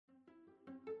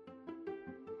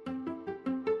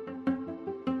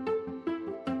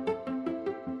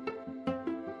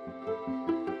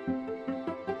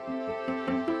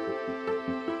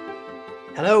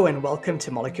Hello and welcome to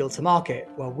Molecule to Market,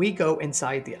 where we go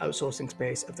inside the outsourcing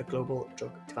space of the global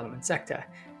drug development sector.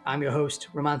 I'm your host,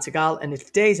 Raman Segal, and in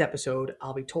today's episode,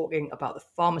 I'll be talking about the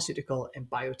pharmaceutical and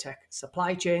biotech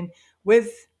supply chain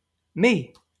with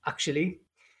me, actually.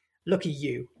 Lucky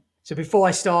you. So before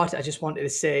I start, I just wanted to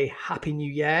say Happy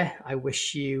New Year. I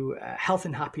wish you health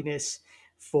and happiness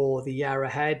for the year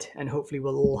ahead, and hopefully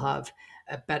we'll all have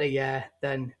a better year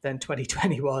than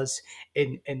 2020 was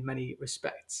in many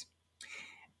respects.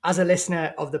 As a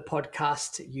listener of the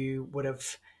podcast, you would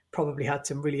have probably had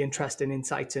some really interesting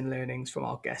insights and learnings from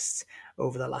our guests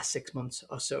over the last 6 months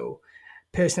or so.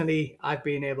 Personally, I've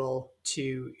been able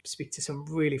to speak to some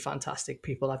really fantastic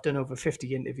people. I've done over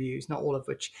 50 interviews, not all of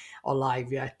which are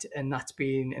live yet, and that's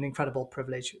been an incredible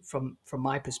privilege from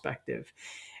my perspective.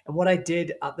 And what I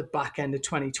did at the back end of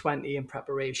 2020 in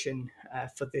preparation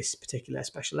for this particular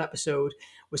special episode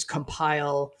was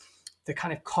compile the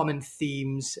kind of common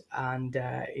themes and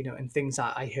and things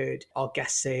that I heard our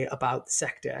guests say about the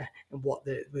sector and what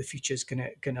the future is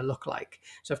gonna look like.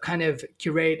 So I've kind of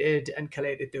curated and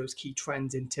collated those key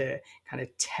trends into kind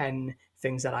of 10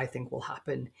 things that I think will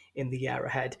happen in the year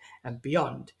ahead and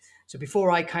beyond. So before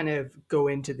I kind of go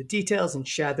into the details and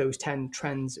share those 10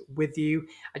 trends with you,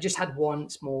 I just had one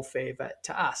small favor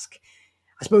to ask.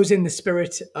 I suppose in the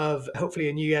spirit of hopefully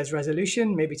a New Year's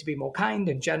resolution, maybe to be more kind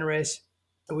and generous,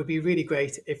 it would be really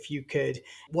great if you could,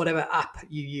 whatever app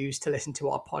you use to listen to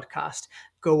our podcast,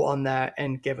 go on there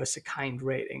and give us a kind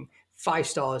rating. 5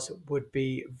 stars would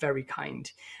be very kind.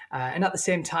 And at the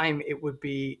same time, it would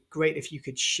be great if you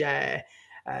could share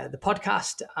the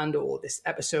podcast and or this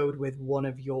episode with one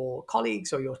of your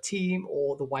colleagues or your team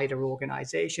or the wider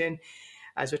organization,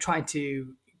 as we're trying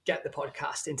to get the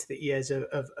podcast into the ears of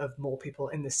more people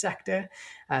in the sector.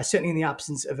 Certainly in the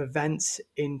absence of events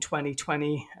in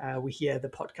 2020, we hear the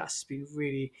podcast has been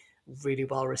really, really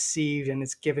well received, and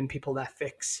it's given people their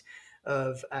fix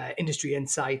of industry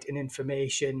insight and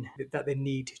information that they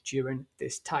need during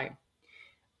this time.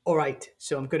 All right,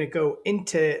 so I'm going to go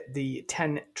into the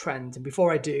 10 trends. And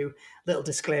before I do, little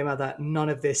disclaimer that none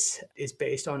of this is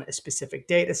based on a specific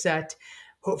data set,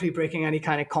 hopefully breaking any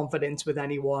kind of confidence with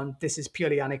anyone. This is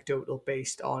purely anecdotal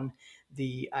based on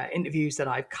the interviews that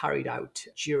I've carried out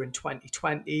during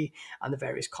 2020 and the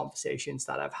various conversations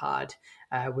that I've had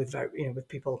with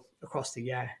people across the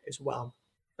year as well.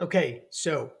 Okay,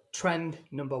 so trend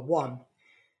number 1,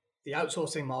 the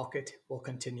outsourcing market will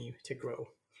continue to grow.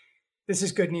 This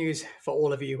is good news for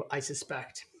all of you, I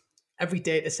suspect. Every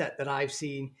data set that I've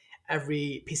seen,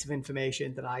 every piece of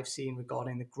information that I've seen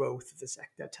regarding the growth of the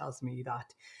sector tells me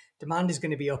that demand is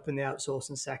going to be up in the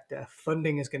outsourcing sector.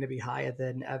 Funding is going to be higher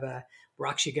than ever. We're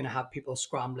actually going to have people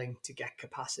scrambling to get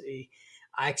capacity.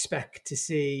 I expect to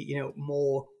see,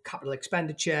 more capital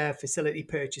expenditure, facility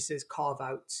purchases,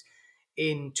 carve-outs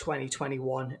in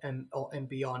 2021 and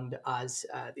beyond as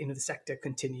the sector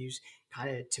continues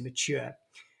kind of to mature.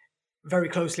 Very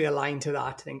closely aligned to that,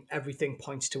 I think everything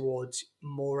points towards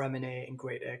more M&A and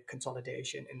greater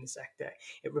consolidation in the sector.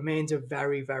 It remains a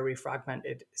very, very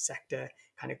fragmented sector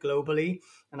kind of globally,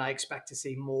 and I expect to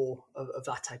see more of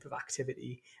that type of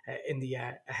activity in the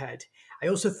year ahead. I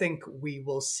also think we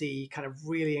will see kind of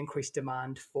really increased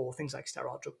demand for things like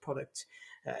sterile drug products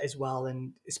as well,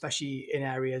 and especially in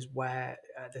areas where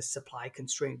there's supply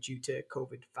constraint due to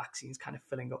COVID vaccines kind of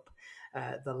filling up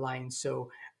the line.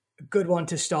 So a good one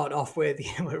to start off with,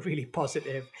 a really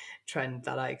positive trend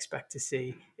that I expect to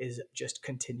see is just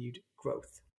continued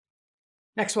growth.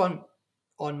 Next one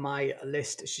on my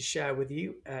list to share with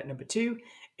you, number 2,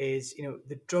 is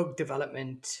the drug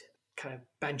development kind of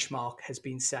benchmark has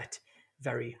been set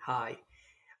very high.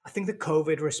 I think the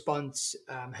COVID response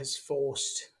has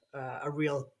forced a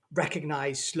real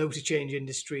recognized slow to change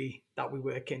industry that we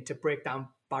work in to break down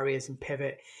barriers and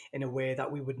pivot in a way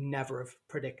that we would never have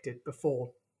predicted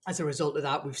before. As a result of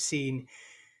that, we've seen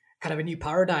kind of a new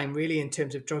paradigm really in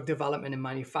terms of drug development and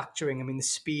manufacturing. I mean, the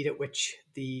speed at which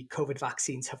the COVID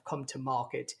vaccines have come to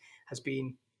market has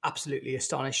been absolutely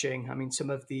astonishing. I mean, some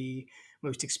of the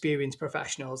most experienced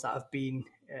professionals that have been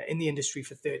in the industry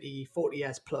for 30, 40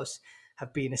 years plus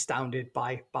have been astounded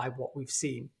by what we've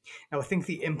seen. Now, I think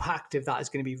the impact of that is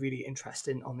going to be really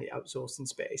interesting on the outsourcing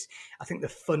space. I think the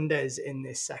funders in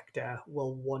this sector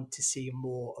will want to see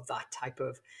more of that type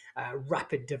of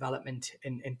rapid development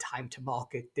in time to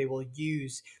market. They will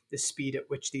use the speed at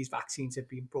which these vaccines have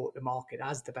been brought to market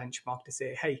as the benchmark to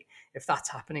say, hey, if that's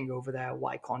happening over there,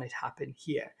 why can't it happen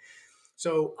here?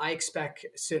 So I expect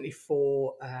certainly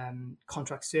for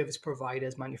contract service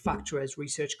providers, manufacturers,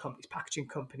 research companies, packaging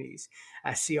companies,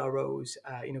 CROs,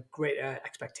 greater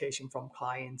expectation from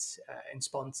clients and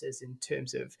sponsors in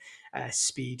terms of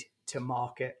speed to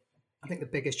market. I think the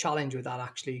biggest challenge with that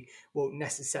actually won't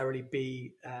necessarily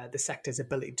be the sector's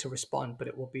ability to respond, but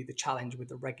it will be the challenge with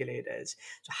the regulators.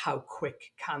 So how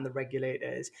quick can the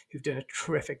regulators, who've done a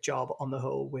terrific job on the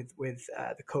whole with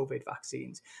the COVID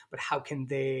vaccines, but how can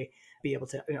they be able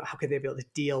to, how can they be able to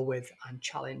deal with and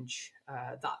challenge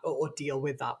that, or deal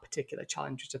with that particular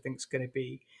challenge, which I think is going to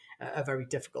be a very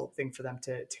difficult thing for them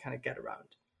to kind of get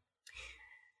around.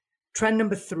 Trend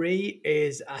number 3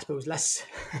 is, I suppose, less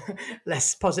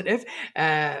less positive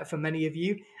for many of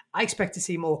you. I expect to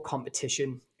see more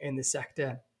competition in the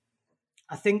sector.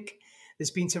 I think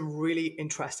there's been some really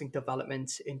interesting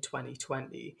developments in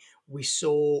 2020. We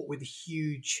saw with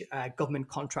huge government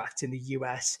contracts in the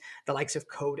US, the likes of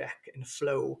Kodak and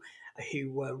Flow,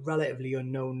 who were relatively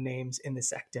unknown names in the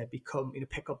sector,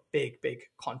 pick up big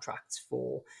contracts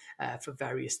for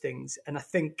various things. And I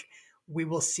think we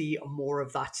will see more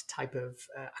of that type of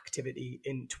activity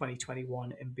in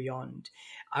 2021 and beyond.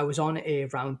 I was on a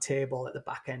roundtable at the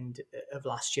back end of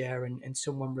last year, and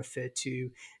someone referred to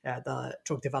the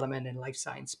drug development and life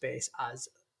science space as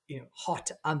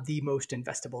hot and the most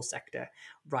investable sector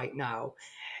right now.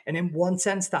 And in one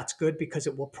sense, that's good because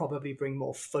it will probably bring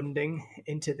more funding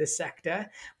into this sector.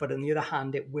 But on the other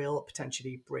hand, it will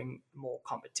potentially bring more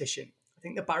competition. I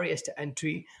think the barriers to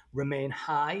entry remain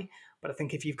high, but I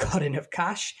think if you've got enough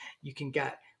cash, you can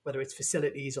get, whether it's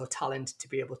facilities or talent, to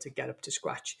be able to get up to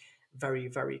scratch very,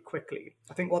 very quickly.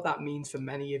 I think what that means for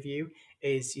many of you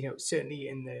is, certainly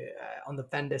in the on the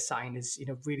vendor side is,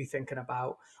 really thinking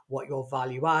about what your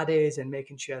value add is and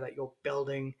making sure that you're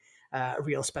building a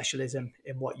real specialism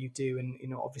in what you do,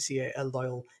 and obviously a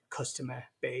loyal customer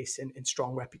base and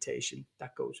strong reputation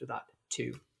that goes with that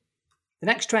too. The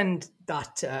next trend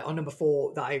that on number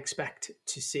 4 that I expect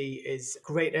to see is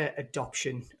greater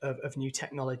adoption of new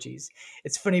technologies.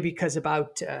 It's funny because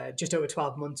about just over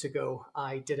 12 months ago,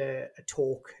 I did a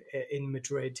talk in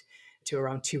Madrid to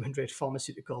around 200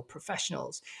 pharmaceutical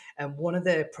professionals. And one of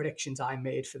the predictions I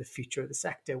made for the future of the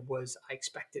sector was I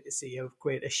expected to see a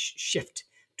greater shift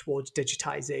towards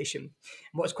digitization. And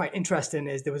what's quite interesting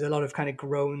is there was a lot of kind of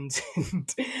groans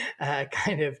and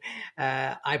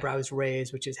eyebrows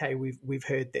raised, which is, hey, we've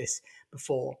heard this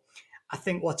before. I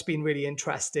think what's been really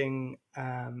interesting,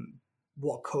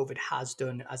 what COVID has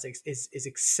done is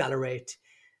accelerate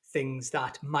things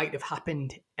that might have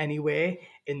happened anyway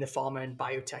in the pharma and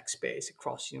biotech space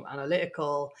across,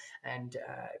 analytical and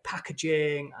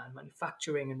packaging and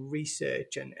manufacturing and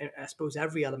research and I suppose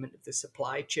every element of the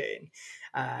supply chain.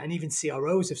 And even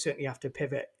CROs have certainly have to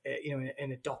pivot,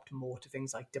 and adopt more to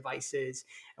things like devices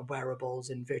and wearables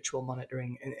and virtual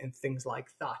monitoring and things like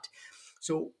that.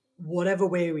 So whatever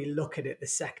way we look at it, the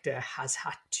sector has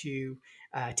had to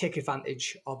take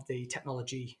advantage of the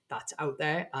technology that's out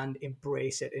there and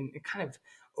embrace it and kind of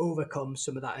overcome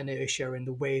some of that inertia in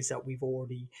the ways that we've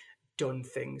already done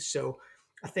things. So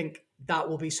I think that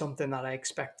will be something that I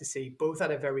expect to see both at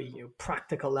a very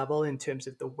practical level in terms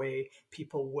of the way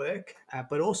people work,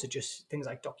 but also just things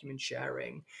like document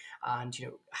sharing and,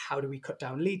 how do we cut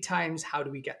down lead times? How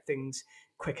do we get things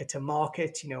quicker to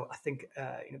market? I think,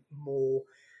 more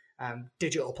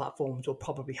digital platforms will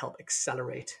probably help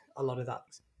accelerate a lot of that.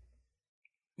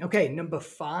 Okay, number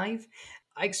 5,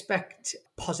 I expect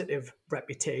positive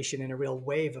reputation and a real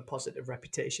wave of positive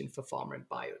reputation for pharma and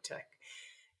biotech.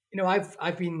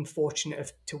 I've been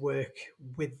fortunate to work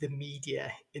with the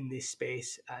media in this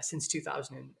space since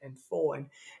 2004,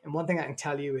 and one thing I can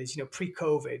tell you is,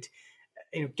 pre-COVID,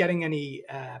 getting any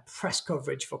press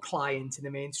coverage for clients in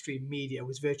the mainstream media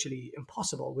was virtually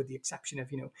impossible, with the exception of,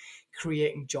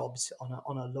 creating jobs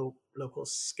on a local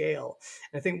scale.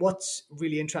 And I think what's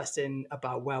really interesting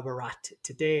about where we're at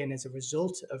today, and as a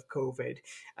result of COVID,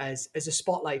 as a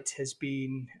spotlight has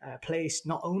been placed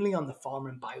not only on the pharma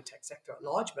and biotech sector at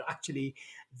large, but actually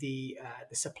the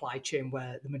supply chain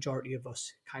where the majority of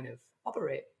us kind of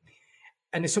operate.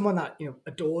 And as someone that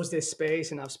adores this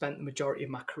space, and I've spent the majority of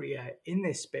my career in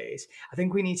this space, I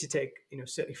think we need to take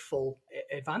certainly full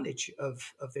advantage of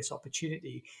this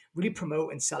opportunity, really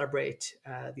promote and celebrate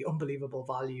the unbelievable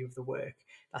value of the work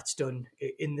that's done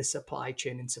in the supply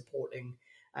chain and supporting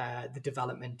the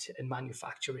development and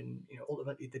manufacturing,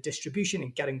 ultimately the distribution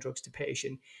and getting drugs to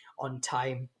patient on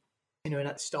time. And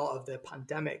at the start of the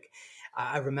pandemic,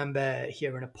 I remember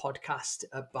hearing a podcast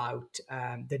about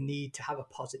the need to have a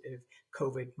positive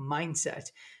COVID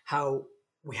mindset, how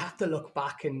we have to look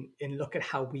back and look at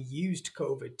how we used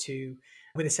COVID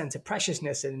with a sense of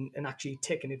preciousness and actually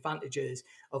taking advantages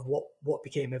of what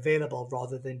became available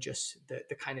rather than just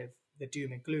the kind of the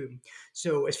doom and gloom.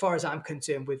 So as far as I'm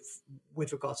concerned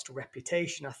with regards to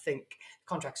reputation, I think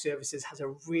contract services has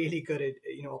a really good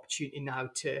opportunity now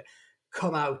to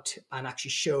come out and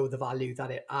actually show the value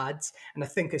that it adds. And I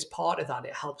think as part of that,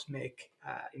 it helps make,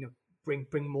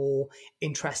 bring more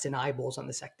interest in eyeballs on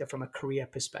the sector from a career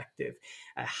perspective.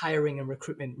 Hiring and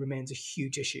recruitment remains a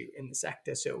huge issue in the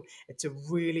sector. So it's a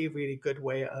really, really good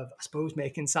way of, I suppose,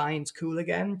 making science cool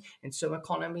again in some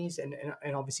economies and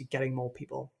obviously getting more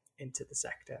people into the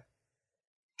sector.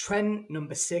 Trend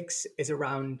number 6 is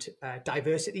around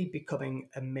diversity becoming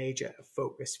a major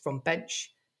focus from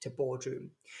bench to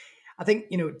boardroom. I think,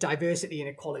 diversity and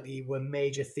equality were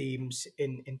major themes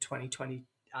in 2020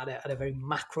 at a very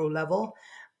macro level.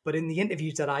 But in the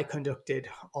interviews that I conducted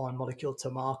on Molecule to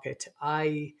Market,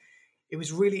 it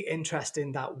was really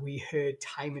interesting that we heard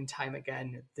time and time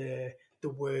again the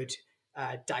word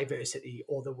diversity,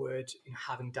 or the word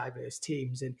having diverse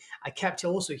teams. And I kept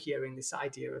also hearing this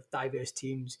idea of diverse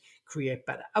teams create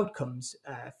better outcomes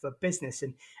for business.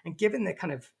 And given the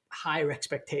kind of higher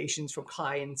expectations from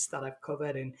clients that I've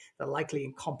covered and the likely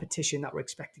in competition that we're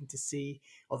expecting to see,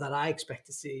 or that I expect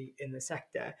to see in the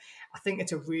sector, I think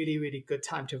it's a really, really good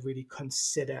time to really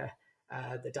consider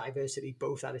the diversity,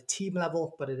 both at a team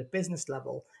level, but at a business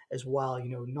level as well,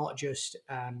 not just,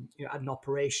 at an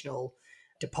operational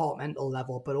departmental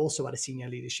level, but also at a senior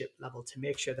leadership level, to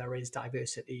make sure there is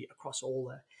diversity across all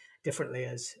the different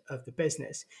layers of the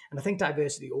business. And I think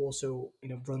diversity also,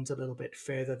 runs a little bit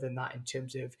further than that in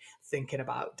terms of thinking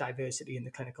about diversity in the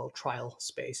clinical trial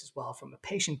space as well, from a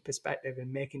patient perspective,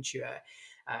 and making sure,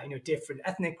 different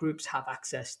ethnic groups have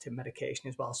access to medication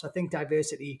as well. So I think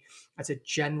diversity as a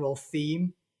general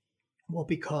theme will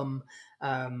become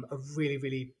a really,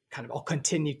 really or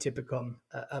continue to become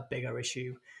a bigger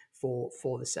issue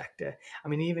for the sector. I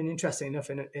mean, even interesting enough,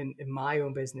 in my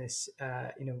own business,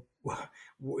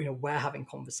 we're having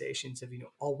conversations of,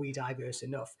 are we diverse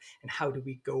enough, and how do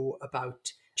we go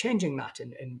about changing that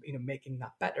and making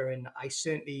that better? And I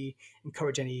certainly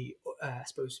encourage any, I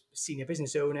suppose, senior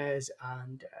business owners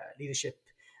and leadership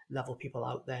level people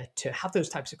out there to have those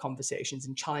types of conversations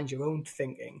and challenge your own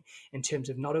thinking in terms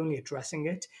of not only addressing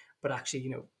it, but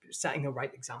actually, setting a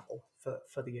right example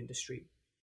for the industry.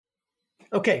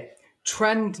 Okay,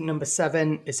 trend number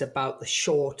 7 is about the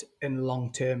short and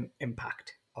long-term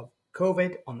impact of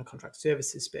COVID on the contract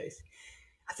services space.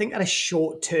 I think at a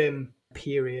short-term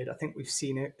period, I think we've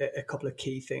seen a couple of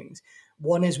key things.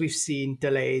 One is we've seen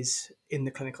delays in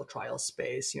the clinical trial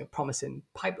space, promising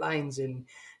pipelines and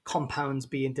compounds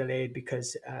being delayed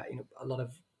because, a lot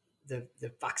of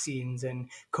the vaccines and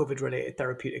COVID-related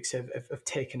therapeutics have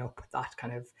taken up that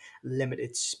kind of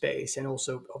limited space. And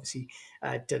also, obviously,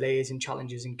 delays and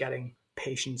challenges in getting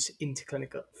patients into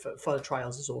clinical for the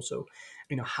trials has also,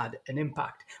 had an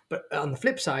impact. But on the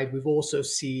flip side, we've also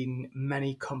seen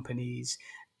many companies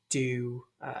do,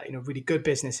 really good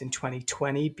business in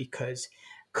 2020 because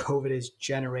COVID has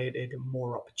generated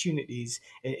more opportunities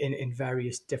in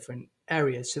various different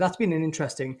areas. So that's been an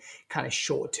interesting kind of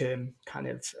short-term kind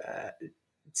of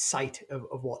sight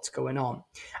of what's going on.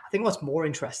 I think what's more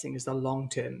interesting is the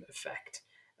long-term effect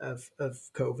of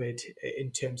COVID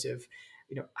in terms of,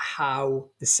 how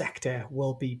the sector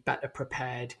will be better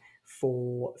prepared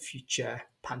for future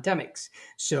pandemics.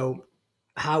 So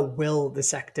how will the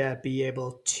sector be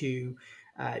able to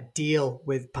deal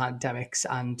with pandemics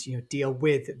and deal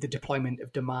with the deployment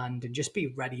of demand, and just be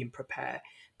ready and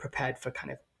prepared for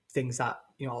kind of things that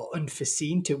are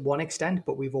unforeseen to one extent,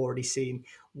 but we've already seen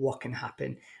what can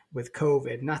happen with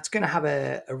COVID. And that's going to have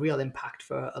a real impact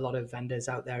for a lot of vendors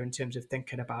out there in terms of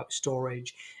thinking about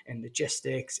storage and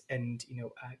logistics and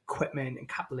equipment and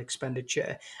capital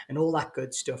expenditure and all that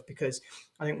good stuff. Because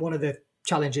I think one of the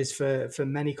challenges for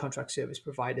many contract service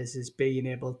providers is being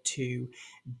able to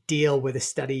deal with a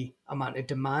steady amount of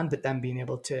demand, but then being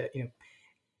able to,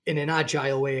 in an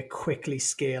agile way, quickly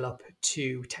scale up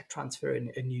to tech transfer and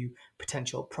a new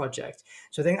potential project.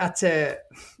 So I think that's a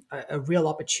real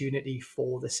opportunity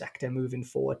for the sector moving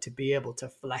forward, to be able to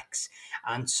flex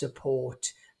and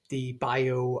support the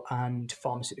bio and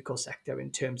pharmaceutical sector in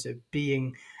terms of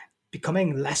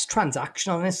becoming less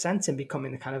transactional in a sense, and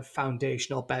becoming the kind of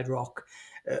foundational bedrock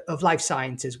of life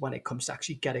sciences when it comes to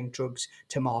actually getting drugs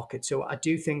to market. So I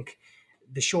do think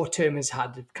the short term has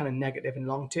had kind of negative and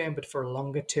long term, but for a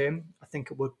longer term, I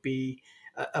think it would be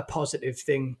a positive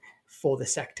thing for the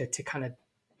sector to kind of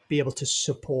be able to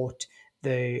support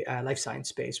the life science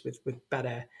space with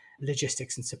better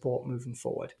logistics and support moving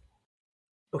forward.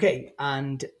 Okay,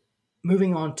 and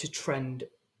moving on to trend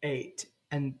 8,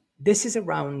 and this is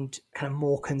around kind of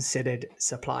more considered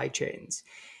supply chains.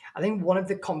 I think one of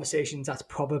the conversations that's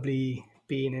probably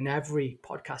been in every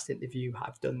podcast interview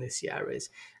I've done this year is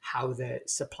how the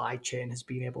supply chain has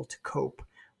been able to cope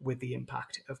with the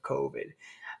impact of COVID.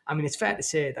 I mean, it's fair to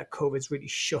say that COVID's really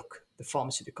shook the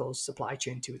pharmaceutical supply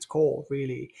chain to its core,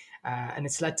 really. And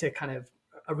it's led to kind of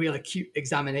a real acute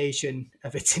examination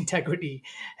of its integrity,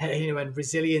 and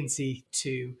resiliency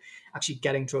to actually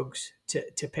getting drugs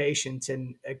to patients,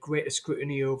 and a greater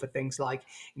scrutiny over things like,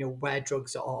 where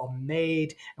drugs are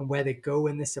made and where they go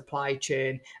in the supply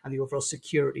chain, and the overall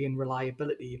security and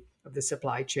reliability of the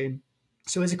supply chain.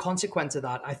 So as a consequence of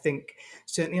that, I think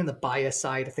certainly on the buyer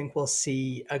side, I think we'll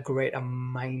see a greater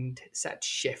mindset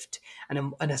shift,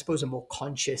 and I suppose a more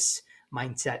conscious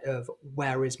mindset of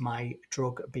where is my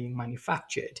drug being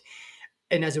manufactured.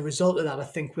 And as a result of that, I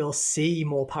think we'll see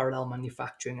more parallel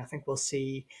manufacturing. I think we'll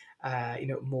see,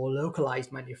 more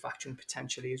localized manufacturing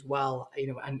potentially as well,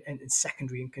 and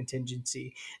secondary and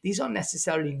contingency. These aren't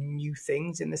necessarily new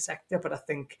things in the sector, but I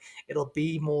think it'll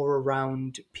be more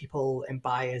around people and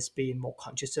buyers being more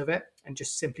conscious of it, and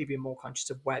just simply being more conscious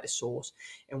of where to source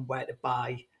and where to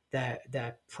buy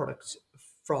their products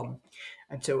from.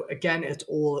 And so again, it's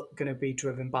all going to be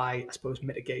driven by, I suppose,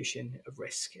 mitigation of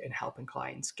risk and helping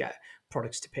clients get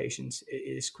products to patients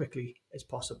as quickly as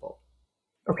possible.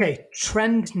 Okay,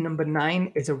 trend number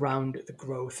 9 is around the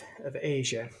growth of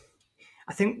Asia.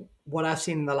 I think what I've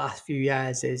seen in the last few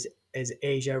years is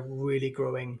Asia really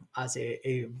growing as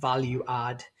a value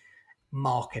add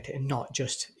market, and not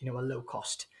just a low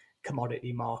cost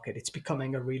commodity market. It's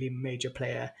becoming a really major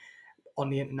player on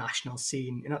the international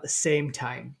scene. And at the same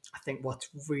time, I think what's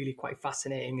really quite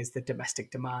fascinating is the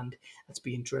domestic demand that's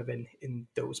being driven in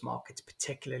those markets,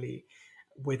 particularly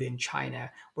within China.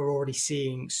 We're already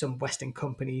seeing some Western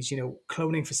companies,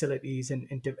 cloning facilities and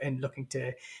looking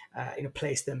to,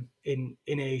 place them in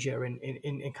Asia and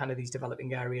in kind of these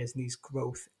developing areas and these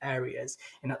growth areas.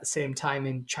 And at the same time,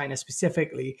 in China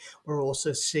specifically, we're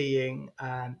also seeing,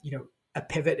 a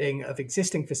pivoting of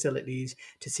existing facilities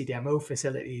to CDMO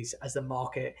facilities as the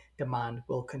market demand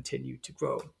will continue to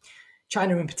grow.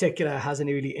 China in particular has a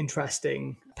really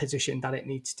interesting position that it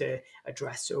needs to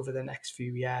address over the next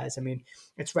few years. I mean,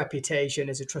 its reputation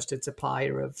as a trusted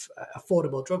supplier of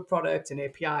affordable drug products and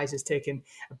APIs has taken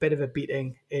a bit of a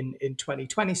beating in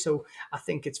 2020. So I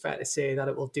think it's fair to say that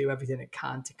it will do everything it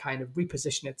can to kind of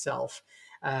reposition itself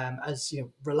as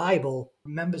reliable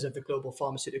members of the global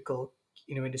pharmaceutical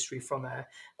industry from a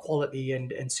quality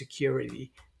and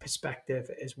security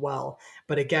perspective as well.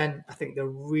 But again, I think the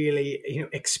really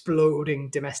exploding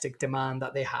domestic demand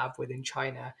that they have within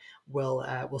China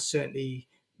will certainly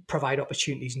provide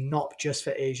opportunities not just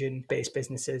for Asian based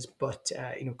businesses, but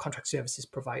contract services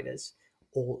providers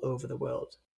all over the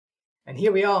world. And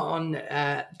here we are on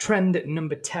trend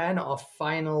number 10, our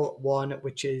final one,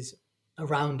 which is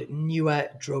around newer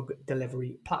drug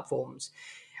delivery platforms.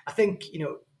 I think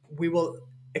we will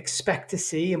expect to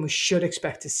see, and we should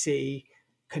expect to see,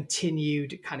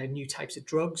 continued kind of new types of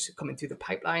drugs coming through the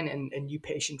pipeline, and new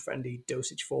patient-friendly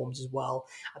dosage forms as well.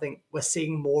 I think we're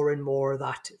seeing more and more of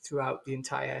that throughout the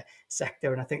entire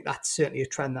sector, and I think that's certainly a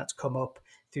trend that's come up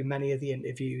through many of the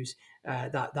interviews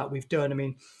that we've done. I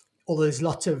mean, although there's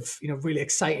lots of really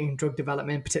exciting drug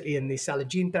development, particularly in the cell and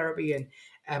gene therapy and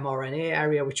mRNA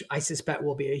area, which I suspect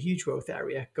will be a huge growth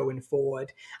area going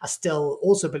forward, I still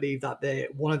also believe that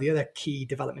one of the other key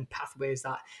development pathways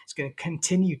that is going to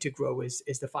continue to grow is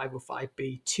the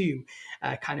 505(b)(2)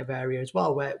 kind of area as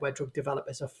well, where drug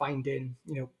developers are finding,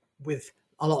 with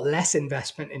a lot less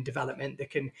investment in development, they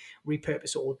can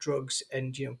repurpose all drugs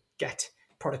and get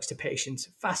products to patients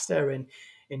faster, and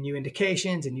in new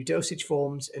indications and new dosage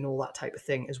forms and all that type of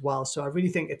thing as well. So I really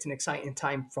think it's an exciting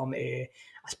time from a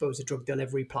drug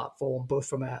delivery platform, both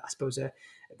from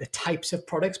the types of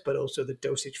products, but also the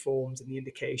dosage forms and the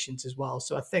indications as well.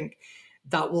 So I think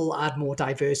that will add more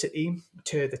diversity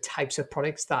to the types of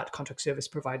products that contract service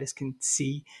providers can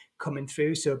see coming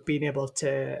through. So being able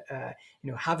to,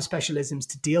 have specialisms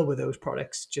to deal with those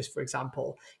products, just for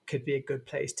example, could be a good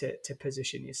place to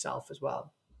position yourself as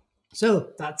well. So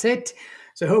that's it.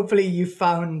 So hopefully you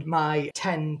found my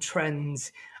 10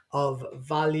 trends of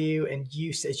value and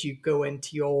use as you go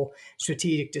into your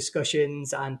strategic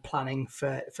discussions and planning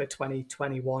for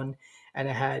 2021 and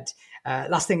ahead.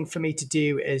 Last thing for me to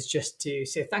do is just to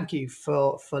say thank you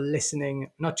for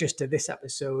listening, not just to this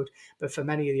episode, but for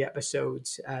many of the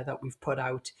episodes that we've put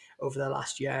out over the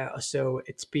last year or so.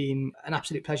 It's been an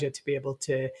absolute pleasure to be able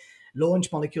to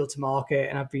launch Molecule to market,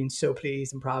 and I've been so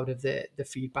pleased and proud of the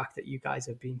feedback that you guys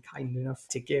have been kind enough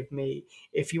to give me.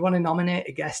 If you want to nominate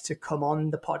a guest to come on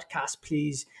the podcast,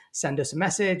 please send us a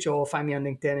message or find me on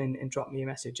LinkedIn and drop me a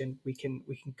message, and we can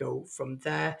go from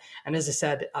there. And as I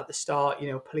said at the start,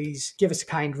 please give us a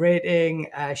kind rating,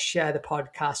 share the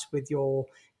podcast with your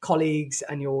colleagues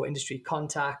and your industry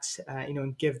contacts,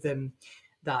 and give them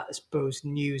that, I suppose,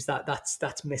 news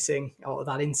that's missing, or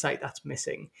that insight that's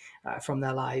missing from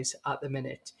their lives at the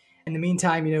minute. In the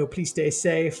meantime, please stay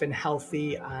safe and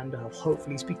healthy, and I'll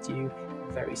hopefully speak to you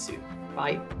very soon.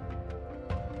 Bye.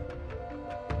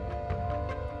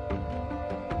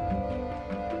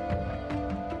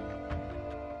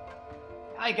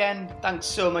 Hi again, thanks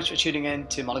so much for tuning in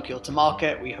to Molecule to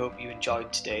Market. We hope you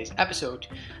enjoyed today's episode.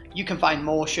 You can find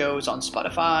more shows on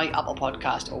Spotify, Apple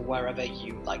Podcast, or wherever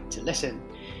you like to listen.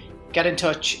 Get in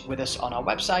touch with us on our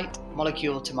website,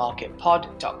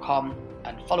 moleculetomarketpod.com,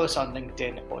 and follow us on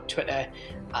LinkedIn or Twitter,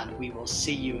 and we will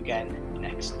see you again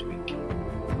next week.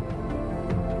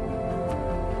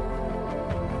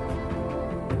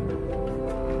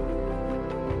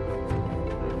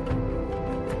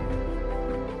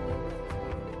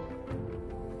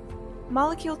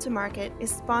 Molecule to Market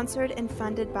is sponsored and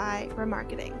funded by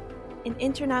Remarketing, an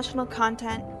international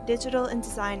content, digital and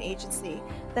design agency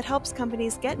that helps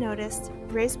companies get noticed,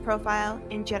 raise profile,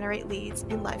 and generate leads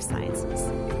in life sciences.